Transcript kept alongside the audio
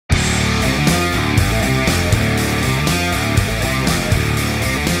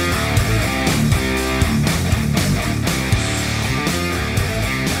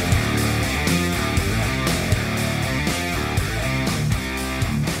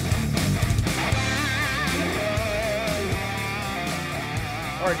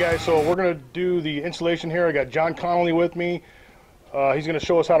Alright guys, so we're going to do the installation here. I got John Connolly with me. He's going to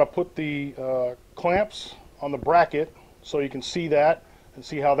show us how to put the clamps on the bracket so you can see that and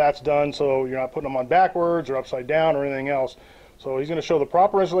see how that's done, so you're not putting them on backwards or upside down or anything else. So he's going to show the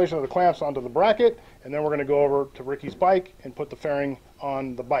proper installation of the clamps onto the bracket, and then we're going to go over to Ricky's bike and put the fairing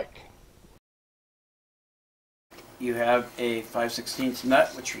on the bike. You have a 5/16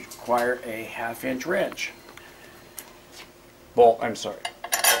 nut, which require a 1/2 inch wrench.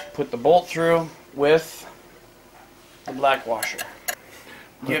 Put the bolt through with the black washer.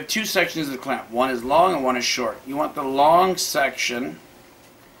 You have two sections of the clamp. One is long and one is short. You want the long section,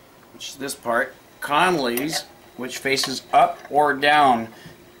 which is this part, Connolly's, which faces up or down.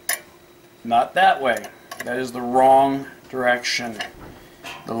 Not that way. That is the wrong direction.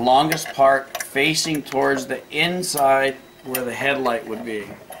 The longest part facing towards the inside where the headlight would be.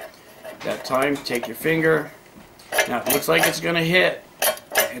 That time, take your finger. Now it looks like it's going to hit.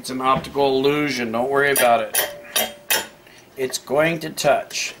 It's an optical illusion. Don't worry about it. It's going to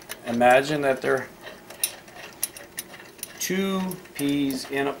touch. Imagine that they're two peas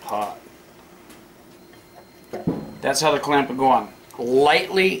in a pod. That's how the clamp will go on.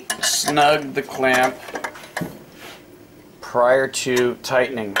 Lightly snug the clamp prior to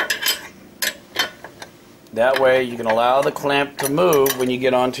tightening. That way you can allow the clamp to move when you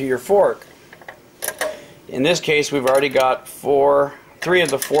get onto your fork. In this case, we've already got three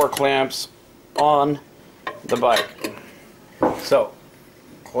of the four clamps on the bike. So,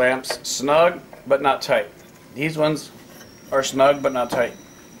 clamps snug but not tight. These ones are snug but not tight.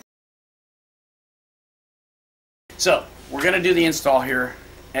 So, we're going to do the install here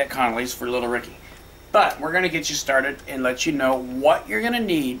at Connolly's for Lil Ricky. But we're going to get you started and let you know what you're going to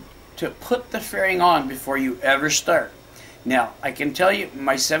need to put the fairing on before you ever start. Now, I can tell you,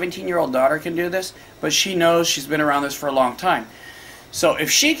 my 17-year-old daughter can do this, but she knows, she's been around this for a long time. So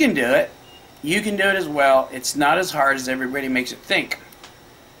if she can do it, you can do it as well. It's not as hard as everybody makes it think.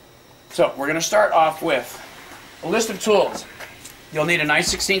 So we're going to start off with a list of tools. You'll need a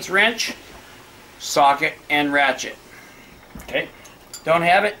 9/16 wrench, socket, and ratchet. Okay? Don't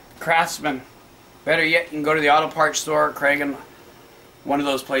have it? Craftsman. Better yet, you can go to the auto parts store, Craig, one of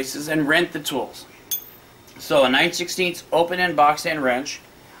those places, and rent the tools. So a 9/16 open end box end wrench,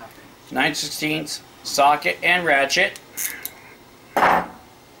 9/16 socket and ratchet.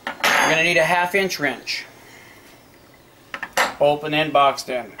 You're going to need a 1/2 inch wrench, open end boxed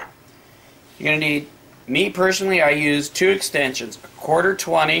end. You're going to need, me personally, I use two extensions, a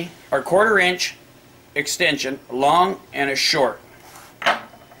 1/4 inch extension, long and a short.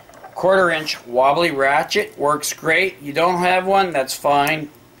 1/4 inch wobbly ratchet works great. You don't have one, that's fine.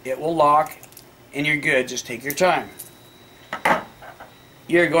 It will lock and you're good. Just take your time.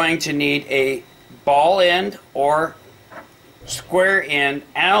 You're going to need a ball end or square end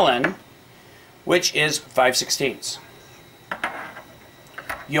Allen, which is 5/16.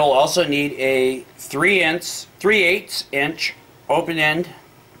 You'll also need a 3/8 inch open end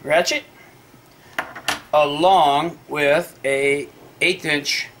ratchet along with a 1/8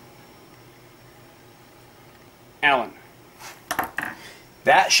 inch Allen.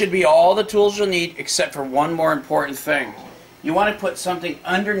 That should be all the tools you'll need, except for one more important thing. You want to put something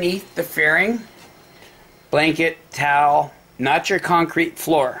underneath the fairing, blanket, towel, not your concrete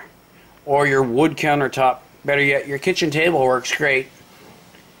floor or your wood countertop. Better yet, your kitchen table works great.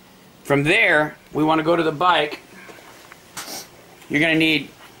 From there, we want to go to the bike. You're going to need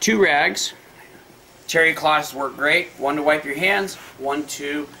 2 rags. Terry cloths work great. One to wipe your hands, one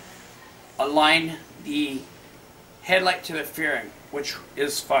to align the headlight to the fairing, which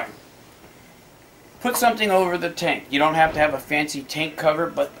is fine. Put something over the tank. You don't have to have a fancy tank cover,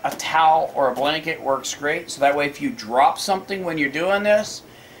 but a towel or a blanket works great. So that way if you drop something when you're doing this,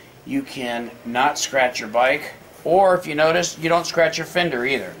 you can not scratch your bike. Or if you notice, you don't scratch your fender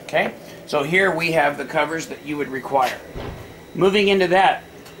either. Okay? So here we have the covers that you would require. Moving into that,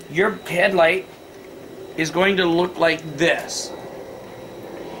 your headlight is going to look like this.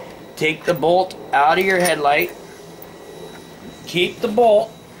 Take the bolt out of your headlight. Keep the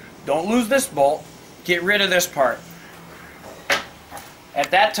bolt. Don't lose this bolt. Get rid of this part.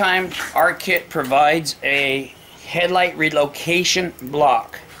 At that time, our kit provides a headlight relocation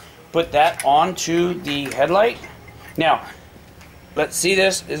block. Put that onto the headlight. Now, let's see,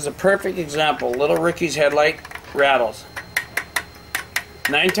 this is a perfect example. Lil Ricky's headlight rattles.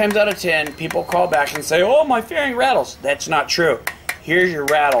 9 times out of 10, people call back and say, oh, my fairing rattles. That's not true. Here's your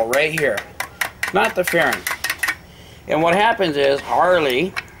rattle right here. Not the fairing. And what happens is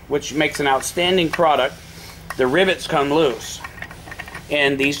Harley, which makes an outstanding product, the rivets come loose.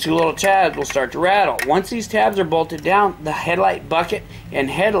 and these two little tabs will start to rattle. Once these tabs are bolted down, the headlight bucket and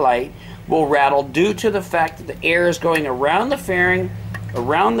headlight will rattle due to the fact that the air is going around the fairing,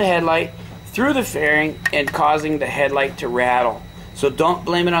 around the headlight, through the fairing, and causing the headlight to rattle. So don't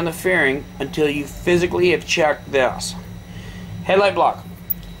blame it on the fairing until you physically have checked this. Headlight block.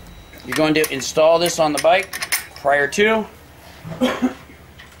 You're going to install this on the bike prior to.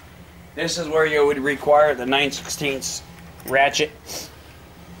 This is where you would require the 9/16 ratchet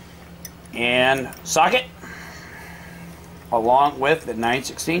and socket along with the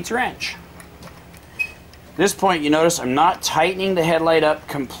 9/16 wrench. At this point, you notice I'm not tightening the headlight up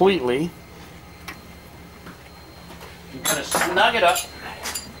completely. I'm going to snug it up,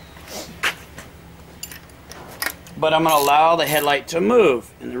 but I'm going to allow the headlight to move.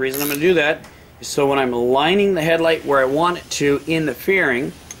 And the reason I'm going to do that is so when I'm aligning the headlight where I want it to in the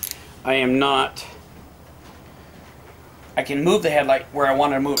fairing, I can move the headlight where I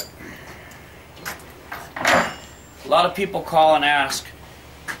want to move it. A lot of people call and ask,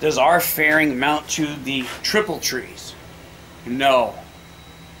 does our fairing mount to the triple trees? No.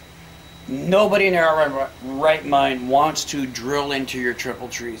 Nobody in their right mind wants to drill into your triple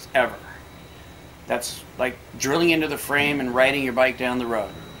trees, ever. That's like drilling into the frame and riding your bike down the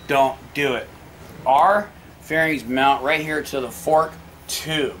road. Don't do it. Our fairings mount right here to the fork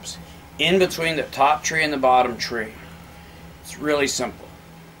tubes, in between the top tree and the bottom tree. It's really simple.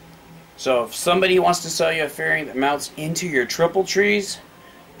 So if somebody wants to sell you a fairing that mounts into your triple trees,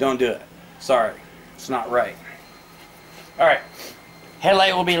 don't do it. Sorry, it's not right. Alright,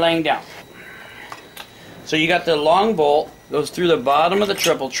 headlight will be laying down. So you got the long bolt, goes through the bottom of the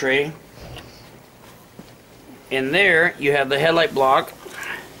triple tree. In there, you have the headlight block.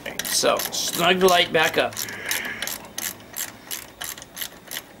 So, snug the light back up.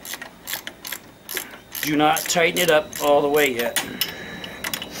 Do not tighten it up all the way yet.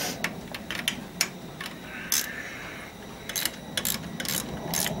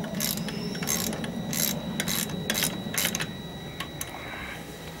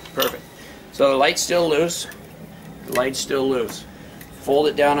 Perfect. So the light's still loose. The light's still loose. Fold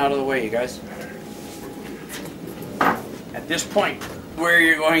it down out of the way, you guys. At this point, where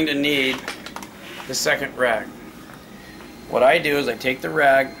you're going to need the second rag. What I do is I take the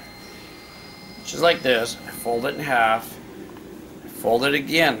rag, which is like this, I fold it in half, I fold it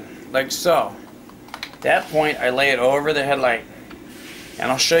again, like so. At that point, I lay it over the headlight, and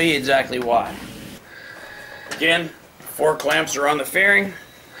I'll show you exactly why. Again, 4 clamps are on the fairing.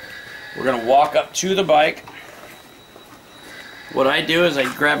 We're going to walk up to the bike. What I do is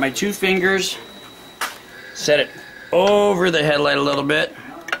I grab my 2 fingers, set it over the headlight a little bit,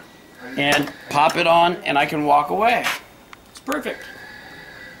 and pop it on, and I can walk away. It's perfect.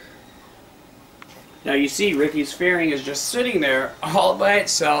 Now you see Ricky's fairing is just sitting there all by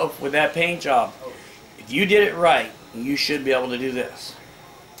itself with that paint job. If you did it right, you should be able to do this.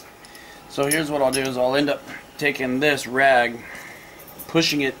 So here's what I'll do is I'll end up taking this rag,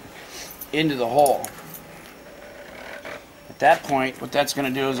 pushing it into the hole. At that point, what that's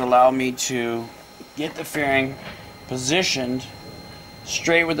going to do is allow me to get the fairing positioned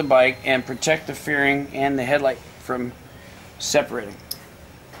straight with the bike and protect the fairing and the headlight from separating.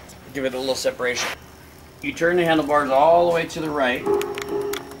 Give it a little separation. You turn the handlebars all the way to the right.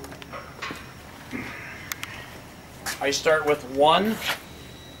 I start with 1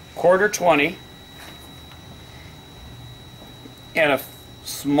 1/4-20 and a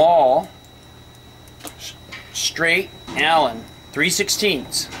small straight Allen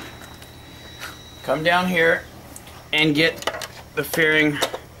 3/16. Come down here and get the fairing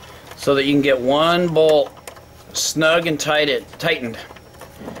so that you can get 1 bolt snug and tightened.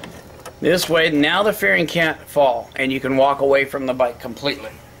 This way, now the fairing can't fall and you can walk away from the bike completely.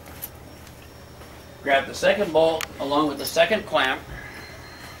 Grab the second bolt along with the second clamp.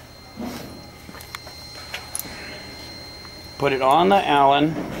 Put it on the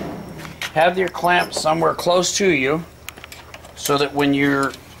Allen. Have your clamp somewhere close to you so that when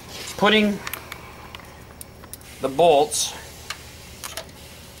you're putting the bolts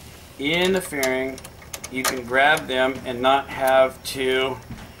in the fairing, you can grab them and not have to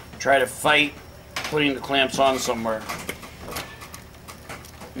try to fight putting the clamps on somewhere.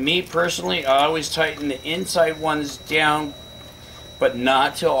 Me personally, I always tighten the inside ones down, but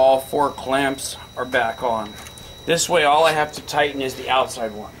not till all 4 clamps are back on. This way all I have to tighten is the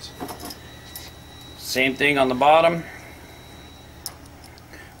outside ones. Same thing on the bottom.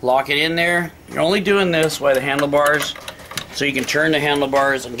 Lock it in there. You're only doing this while the handlebars, so you can turn the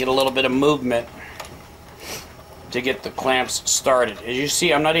handlebars and get a little bit of movement to get the clamps started. As you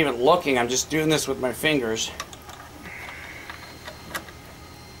see, I'm not even looking, I'm just doing this with my fingers.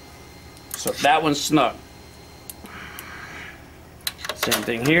 So that one's snug. Same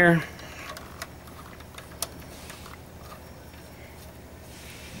thing here.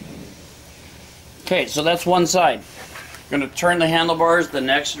 Okay, so that's one side. I'm going to turn the handlebars the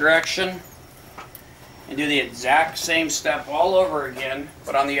next direction and do the exact same step all over again,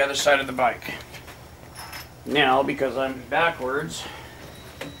 but on the other side of the bike. Now, because I'm backwards,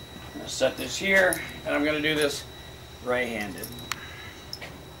 I'm going to set this here, and I'm going to do this right-handed.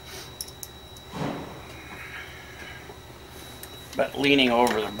 But leaning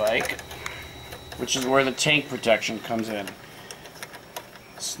over the bike, which is where the tank protection comes in.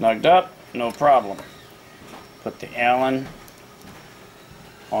 Snugged up, no problem. Put the Allen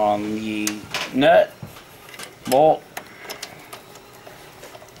on the nut, bolt,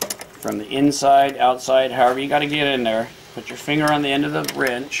 from the inside, outside, however you got to get in there. Put your finger on the end of the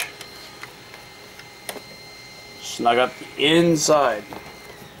wrench. Snug up the inside.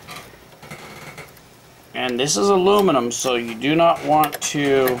 And this is aluminum, so you do not want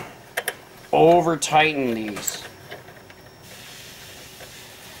to over tighten these.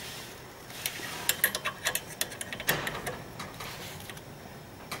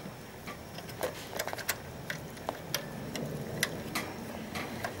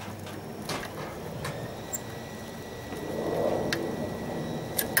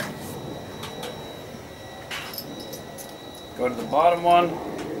 Go to the bottom one,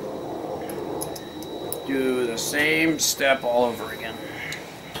 do the same step all over again.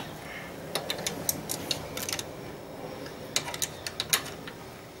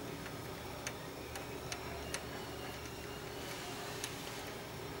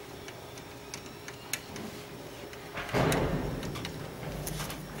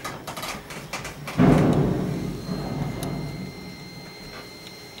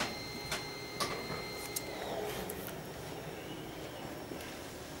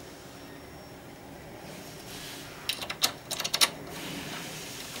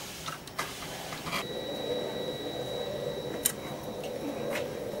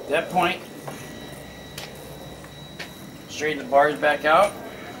 At that point, straighten the bars back out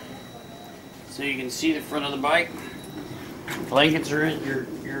so you can see the front of the bike. Blankets are in,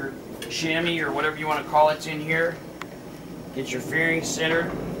 your chamois or whatever you want to call it's in here. Get your fairing centered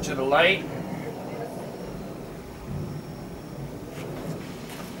to the light.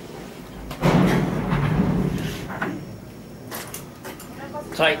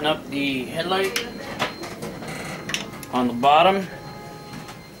 Tighten up the headlight on the bottom.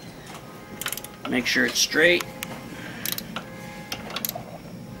 Make sure it's straight.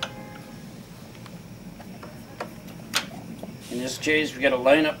 In this case, we got to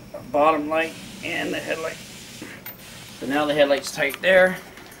line up our bottom light and the headlight. So now the headlight's tight there.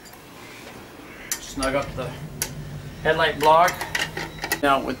 Snug up the headlight block.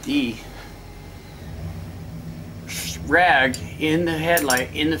 Now with the rag in the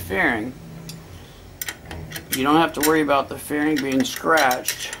headlight, in the fairing, you don't have to worry about the fairing being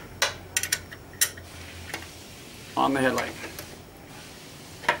scratched on the headlight.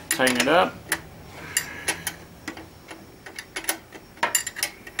 Tighten it up.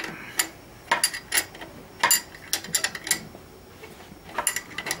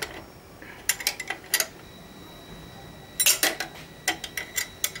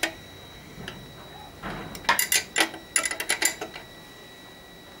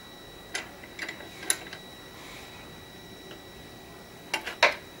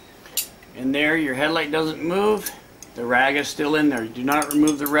 And there, your headlight doesn't move. The rag is still in there. Do not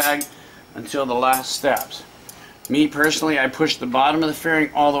remove the rag until the last steps. Me personally, I push the bottom of the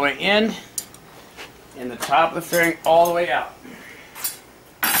fairing all the way in and the top of the fairing all the way out.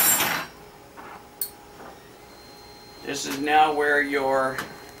 This is now where your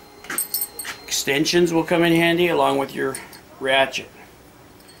extensions will come in handy along with your ratchet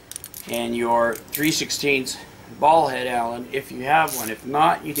and your 3/16 ball head Allen if you have one. If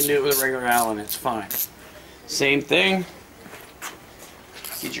not, you can do it with a regular Allen. It's fine. Same thing.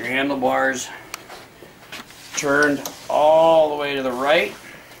 Get your handlebars turned all the way to the right.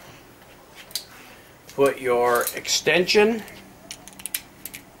 Put your extension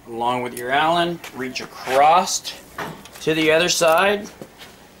along with your Allen. Reach across to the other side.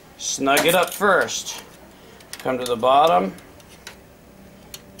 Snug it up first. Come to the bottom.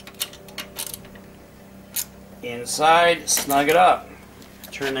 Inside, snug it up.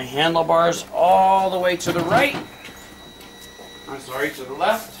 Turn the handlebars all the way to the right. I'm sorry, to the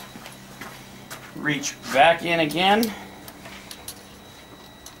left. Reach back in again.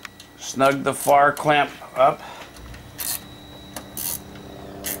 Snug the far clamp up.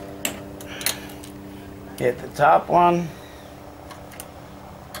 Hit the top one.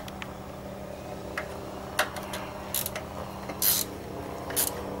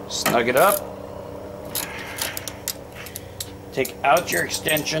 Snug it up. Take out your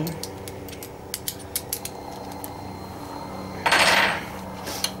extension.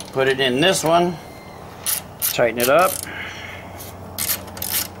 Put it in this one. Tighten it up.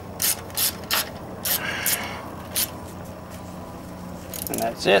 And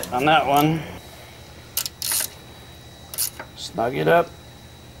that's it on that one. Snug it up.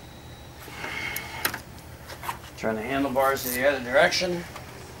 Turn the handlebars to the other direction.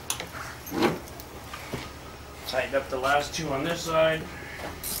 Tighten up the last two on this side.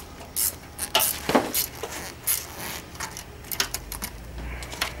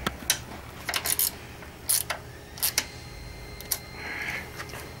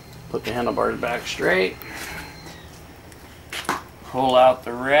 Put the handlebars back straight. Pull out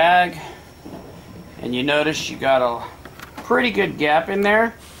the rag. And you notice you got a pretty good gap in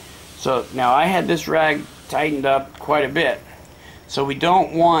there. So now I had this rag tightened up quite a bit. So we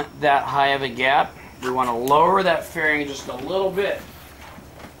don't want that high of a gap. We want to lower that fairing just a little bit.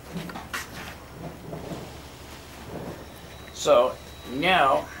 So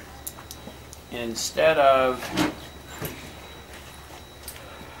now, instead of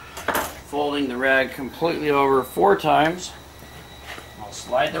folding the rag completely over 4 times, I'll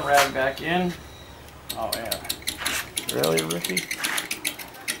slide the rag back in. Oh yeah. Really, Ricky?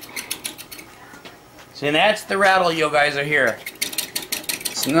 See, that's the rattle you guys are here.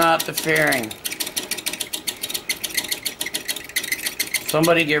 It's not the fairing.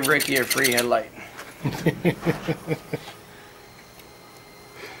 Somebody give Ricky a free headlight. Put the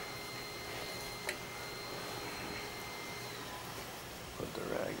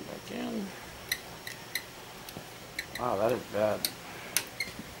rag back in. Wow, that is bad.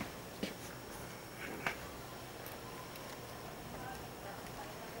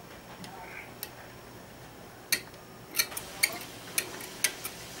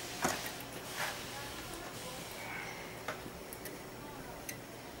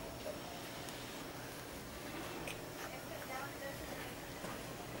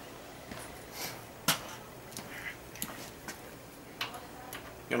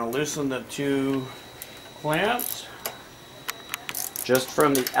 Gonna loosen the 2 clamps just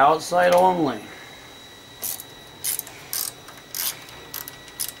from the outside only.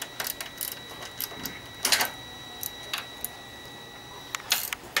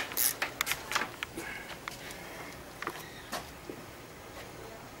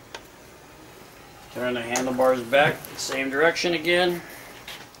 Turn the handlebars back the same direction again.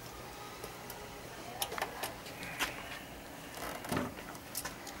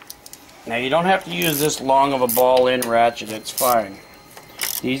 Now you don't have to use this long of a ball end ratchet, it's fine.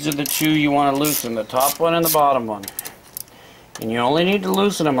 These are the 2 you want to loosen, the top one and the bottom one. And you only need to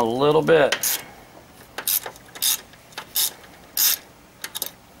loosen them a little bit.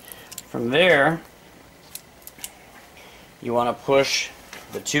 From there, you want to push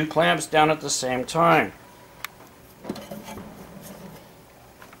the 2 clamps down at the same time.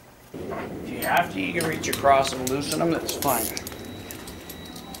 If you have to, you can reach across and loosen them, that's fine.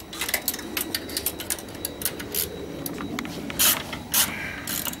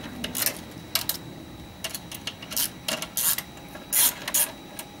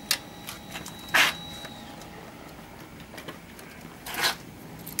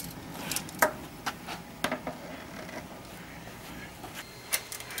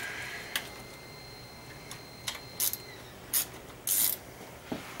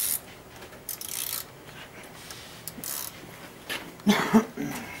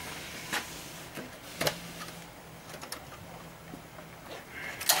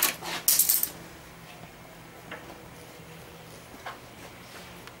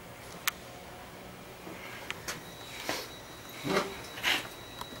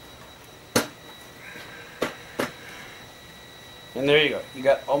 And there you go. You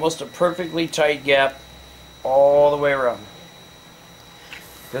got almost a perfectly tight gap all the way around.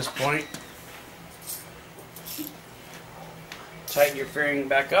 At this point, tighten your fairing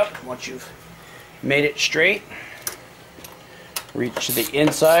back up once you've made it straight. Reach to the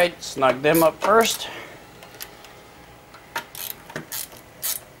inside, snug them up first.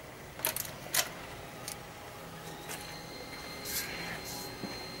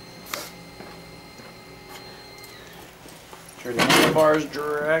 Turn the handlebars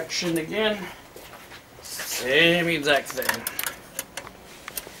direction again. Same exact thing.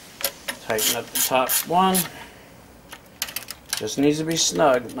 Tighten up the top one. Just needs to be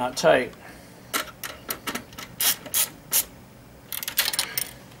snug, not tight.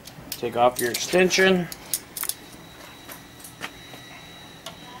 Take off your extension.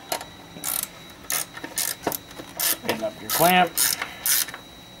 Tighten up your clamp.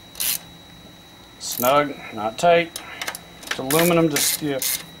 snug, not tight. It's aluminum to steel.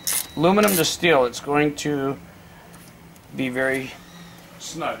 Aluminum to steel. It's going to be very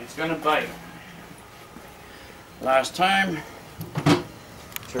snug. It's going to bite. Last time,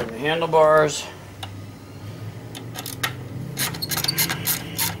 turn the handlebars.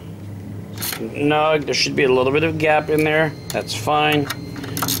 Snug. There should be a little bit of gap in there. That's fine.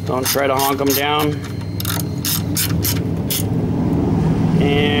 Don't try to honk them down.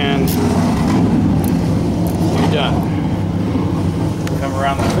 And you're done. Come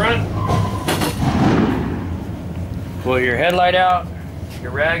around the front. Pull your headlight out,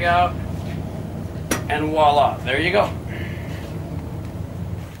 your rag out, and voila, there you go.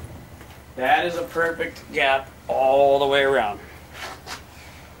 That is a perfect gap all the way around.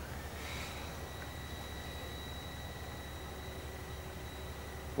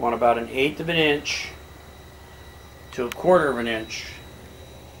 You want about 1/8 of an inch to 1/4 of an inch.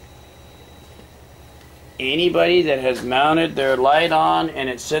 Anybody that has mounted their light on and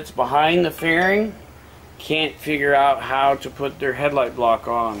it sits behind the fairing can't figure out how to put their headlight block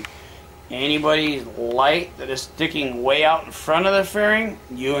on. Anybody's light that is sticking way out in front of the fairing,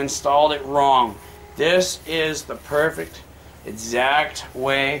 you installed it wrong. This is the perfect, exact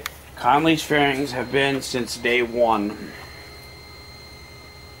way Conley's fairings have been since day one.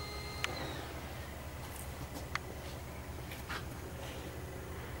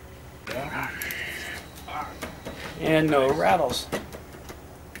 And no rattles.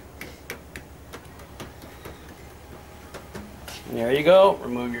 And there you go.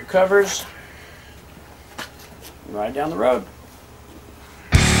 Remove your covers. Ride down the road.